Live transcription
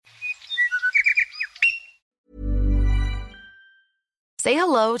Say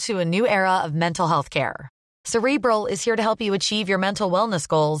hello to a new era of mental health care. Cerebral is here to help you achieve your mental wellness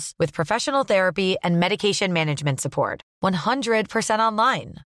goals with professional therapy and medication management support. 100%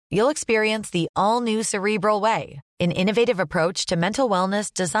 online. You'll experience the all-new Cerebral Way, an innovative approach to mental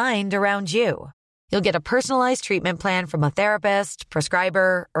wellness designed around you. You'll get a personalized treatment plan from a therapist,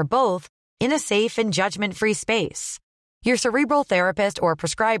 prescriber, or both in a safe and judgment-free space. Your Cerebral therapist or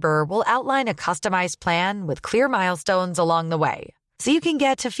prescriber will outline a customized plan with clear milestones along the way, so you can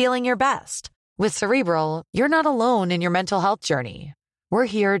get to feeling your best. With Cerebral, you're not alone in your mental health journey. We're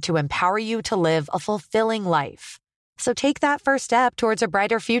here to empower you to live a fulfilling life. So take that first step towards a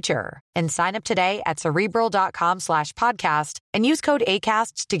brighter future and sign up today at Cerebral.com/podcast and use code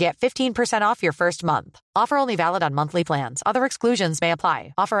ACAST to get 15% off your first month. Offer only valid on monthly plans. Other exclusions may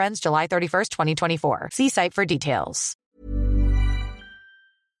apply. Offer ends July 31st, 2024. See site for details.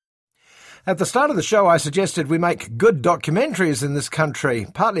 At the start of the show, I suggested we make good documentaries in this country,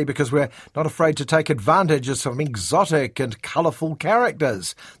 partly because we're not afraid to take advantage of some exotic and colourful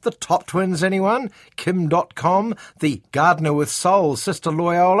characters. The Top Twins, anyone? Kim.com, the gardener with soul, Sister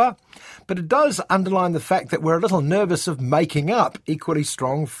Loyola. But it does underline the fact that we're a little nervous of making up equally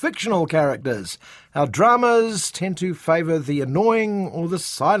strong fictional characters. Our dramas tend to favour the annoying or the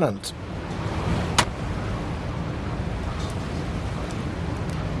silent.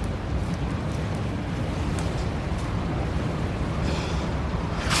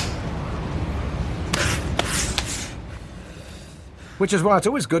 Which is why it's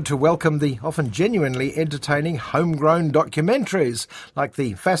always good to welcome the often genuinely entertaining homegrown documentaries, like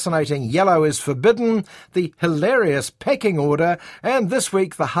the fascinating Yellow is Forbidden, the hilarious Pecking Order, and this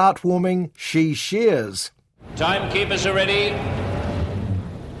week the heartwarming She Shears. Timekeepers are ready.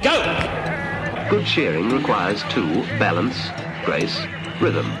 Go! Good shearing requires two: balance, grace,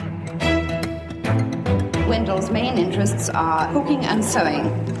 rhythm. Wendell's main interests are cooking and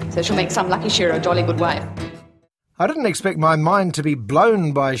sewing, so she'll make some lucky shearer a jolly good wife. I didn't expect my mind to be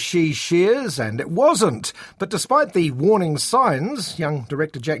blown by She Shears, and it wasn't. But despite the warning signs, young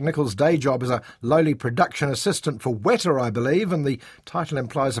director Jack Nicholls' day job is a lowly production assistant for Weta, I believe, and the title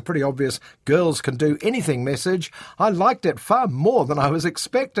implies a pretty obvious girls can do anything message, I liked it far more than I was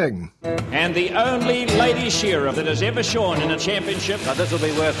expecting. And the only lady shearer that has ever shorn in a championship. Now this will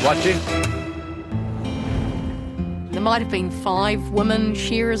be worth watching. There might have been 5 women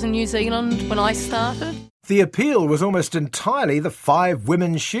shearers in New Zealand when I started. The appeal was almost entirely the 5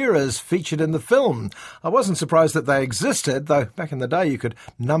 women shearers featured in the film. I wasn't surprised that they existed, though back in the day you could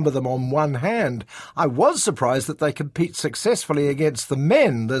number them on one hand. I was surprised that they compete successfully against the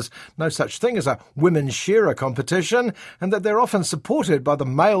men. There's no such thing as a women's shearer competition, and that they're often supported by the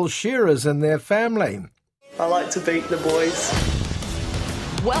male shearers in their family. I like to beat the boys.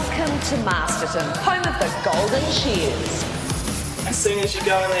 Welcome to Masterton, home of the Golden Shears. As soon as you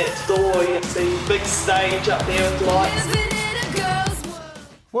go in that door, you see a big stage up there with lights.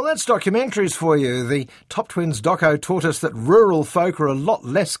 Well, that's documentaries for you. The Top Twins doco taught us that rural folk are a lot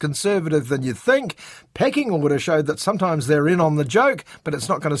less conservative than you think. Pecking Order showed that sometimes they're in on the joke, but it's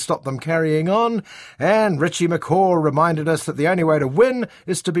not going to stop them carrying on. And Richie McCaw reminded us that the only way to win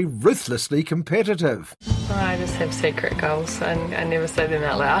is to be ruthlessly competitive. I just have secret goals and I never say them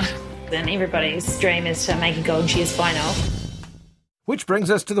out loud. Then everybody's dream is to make a Golden Shears final. Which brings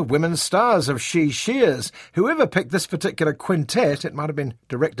us to the women's stars of She Shears. Whoever picked this particular quintet, it might have been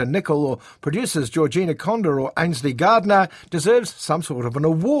director Nichol or producers Georgina Conda or Ainsley Gardner, deserves some sort of an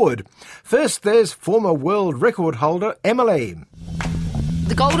award. First, there's former world record holder Emily.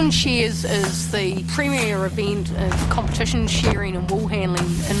 The Golden Shears is the premier event of competition shearing and wool handling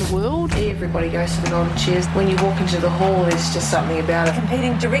in the world. Everybody goes to the Golden Shears. When you walk into the hall, there's just something about it.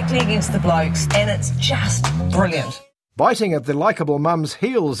 Competing directly against the blokes, and it's just brilliant. Biting at the likeable mum's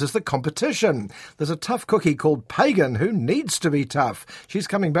heels is the competition. There's a tough cookie called Pagan who needs to be tough. She's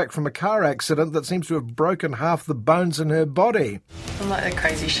coming back from a car accident that seems to have broken half the bones in her body. I'm like the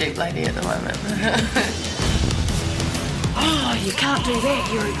crazy sheep lady at the moment. Oh, you can't do that,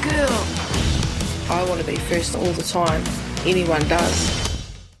 you're a girl. I want to be first all the time. Anyone does.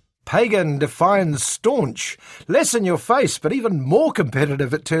 Pagan defines staunch. Less in your face, but even more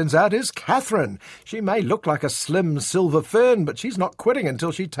competitive, it turns out, is Catherine. She may look like a slim silver fern, but she's not quitting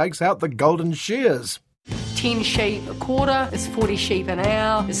until she takes out the Golden Shears. 10 sheep a quarter is 40 sheep an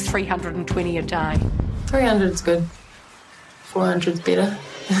hour, is 320 a day. 300's good. 400's better.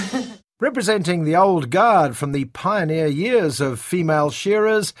 Representing the old guard from the pioneer years of female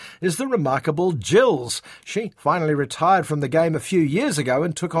shearers is the remarkable Jills. She finally retired from the game a few years ago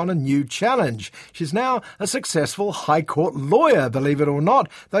and took on a new challenge. She's now a successful High Court lawyer, believe it or not,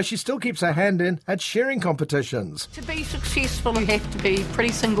 though she still keeps her hand in at shearing competitions. To be successful, you have to be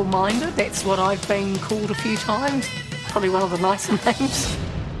pretty single-minded. That's what I've been called a few times. Probably one of the nicer names.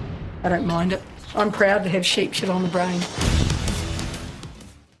 I don't mind it. I'm proud to have sheep shit on the brain.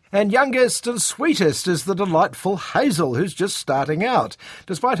 And youngest and sweetest is the delightful Hazel, who's just starting out.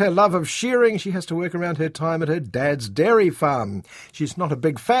 Despite her love of shearing, she has to work around her time at her dad's dairy farm. She's not a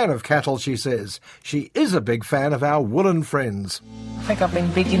big fan of cattle, she says. She is a big fan of our woolen friends. I think I've been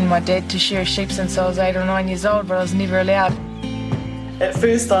begging my dad to shear sheep since I was 8 or 9 years old, but I was never allowed. At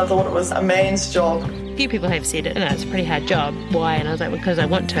first I thought it was a man's job. A few people have said, it's a pretty hard job. Why? And I was like, because I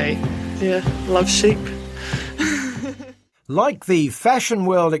want to. Yeah, love sheep. Like the fashion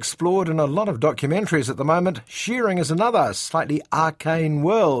world explored in a lot of documentaries at the moment, shearing is another slightly arcane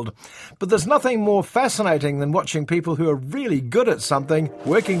world. But there's nothing more fascinating than watching people who are really good at something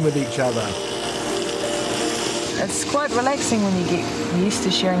working with each other. It's quite relaxing when you get used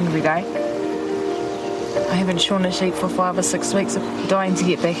to shearing every day. I haven't shorn a sheep for 5 or 6 weeks. I'm dying to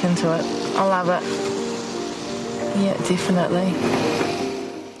get back into it. I love it. Yeah, definitely.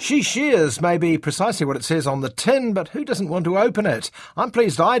 She Shears may be precisely what it says on the tin, but who doesn't want to open it? I'm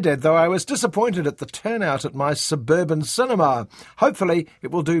pleased I did, though I was disappointed at the turnout at my suburban cinema. Hopefully it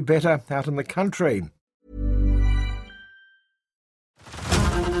will do better out in the country.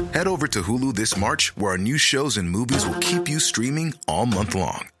 Head over to Hulu this March, where our new shows and movies will keep you streaming all month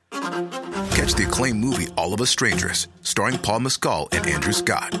long. Catch the acclaimed movie All of Us Strangers, starring Paul Mescal and Andrew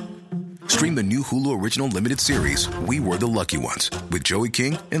Scott. Stream the new Hulu original limited series, We Were the Lucky Ones, with Joey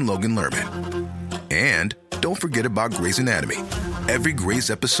King and Logan Lerman. And don't forget about Grey's Anatomy. Every Grey's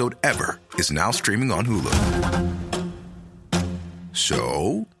episode ever is now streaming on Hulu.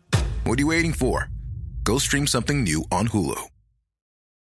 So, what are you waiting for? Go stream something new on Hulu.